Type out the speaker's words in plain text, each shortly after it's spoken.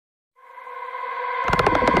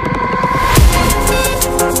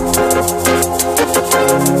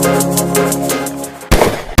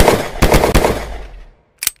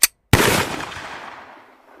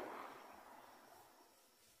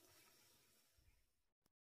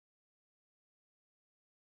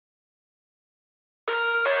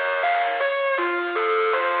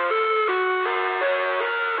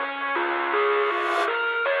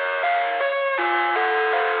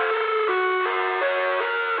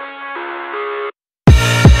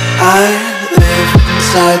I live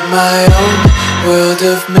inside my own world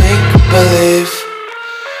of make-believe.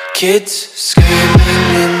 Kids screaming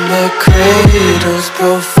in the cradles,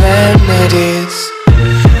 profanities.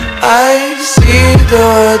 I see the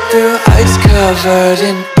world through ice covered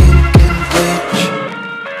in ink and bleach.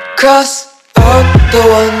 Cross out the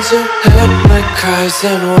ones who heard my cries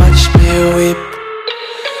and watched me weep.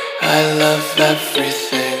 I love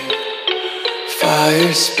everything.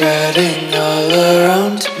 Fire spreading all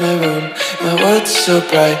around my room. My world's so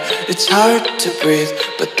bright, it's hard to breathe,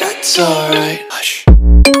 but that's alright. Hush.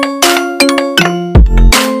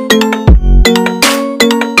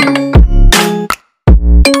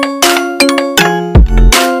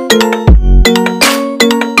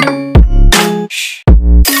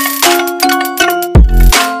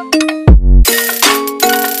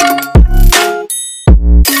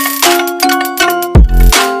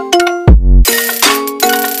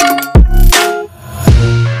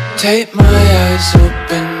 Take my eyes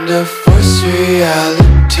open to force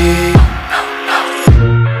reality.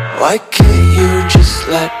 Why can't you just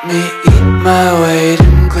let me eat my weight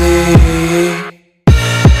in glee?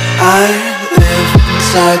 I live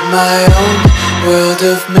inside my own world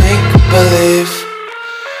of make-believe.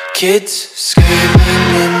 Kids screaming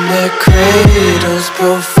in their cradles,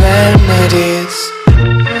 profanities.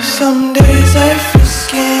 Some days I feel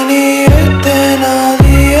skinnier than all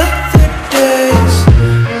the other days.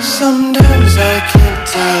 Sometimes I can't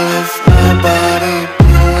tell if my body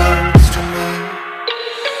belongs to me.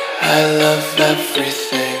 I love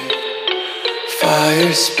everything.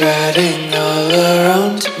 Fire spreading all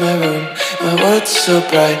around my room. My world's so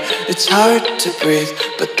bright, it's hard to breathe,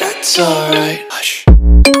 but that's alright. Hush.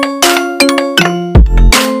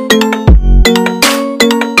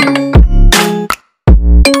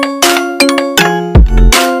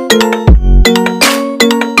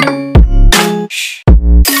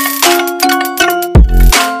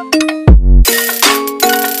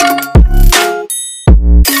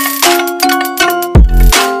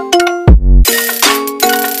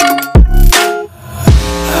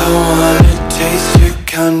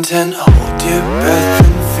 Content, hold your breath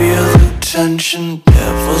and feel the tension.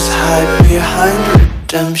 Devils hide behind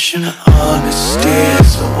redemption. Honesty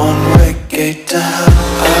is a one-way gate to hell.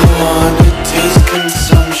 I wanna taste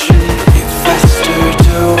consumption. Breathe faster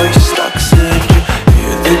to waste oxygen.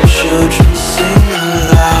 Hear the children sing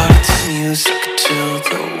aloud. It's music till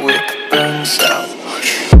the wick burns out.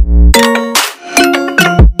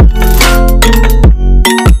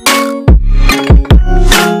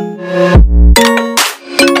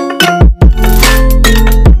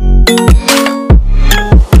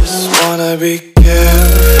 Be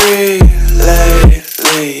carefree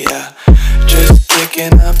lately, yeah. Just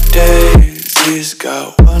kicking up daisies.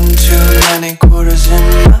 Got one too many quarters in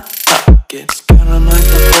my pockets. Counting like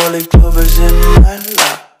the 4-leaf clovers in my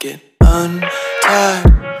locket. Untied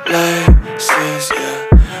laces,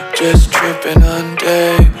 yeah. Just tripping on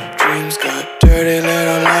daydreams. Got dirty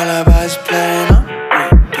little lullabies playing on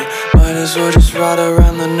repeat. Might as well just ride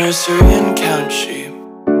around the nursery and count sheep.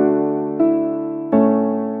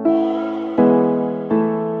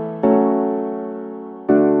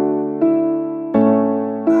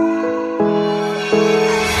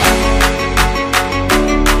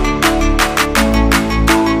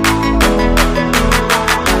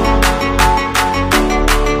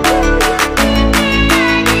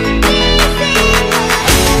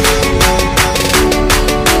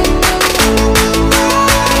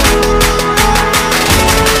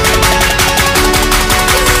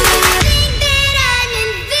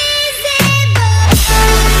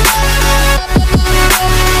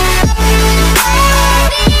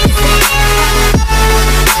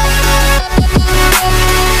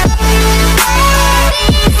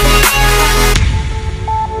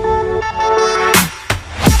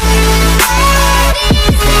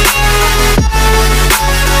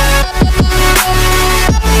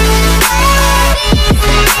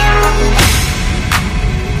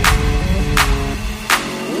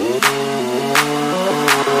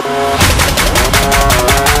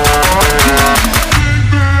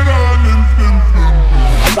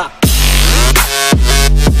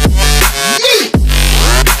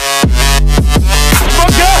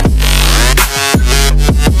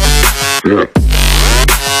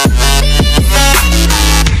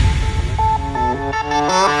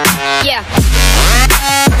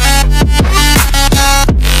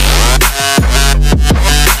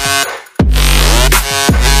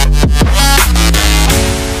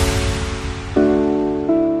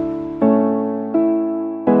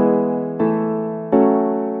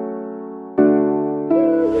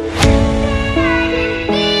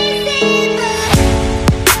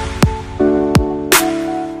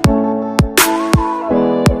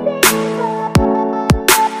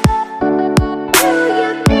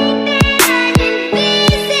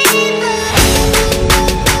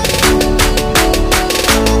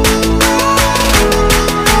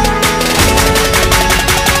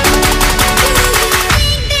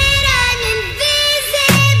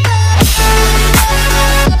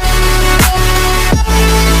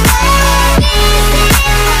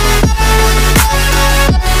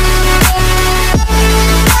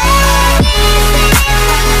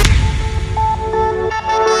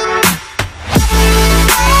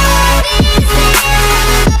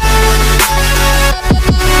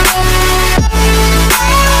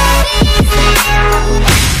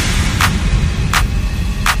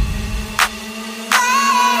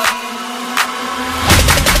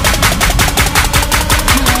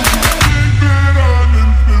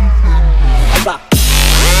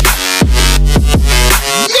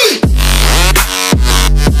 Yeet!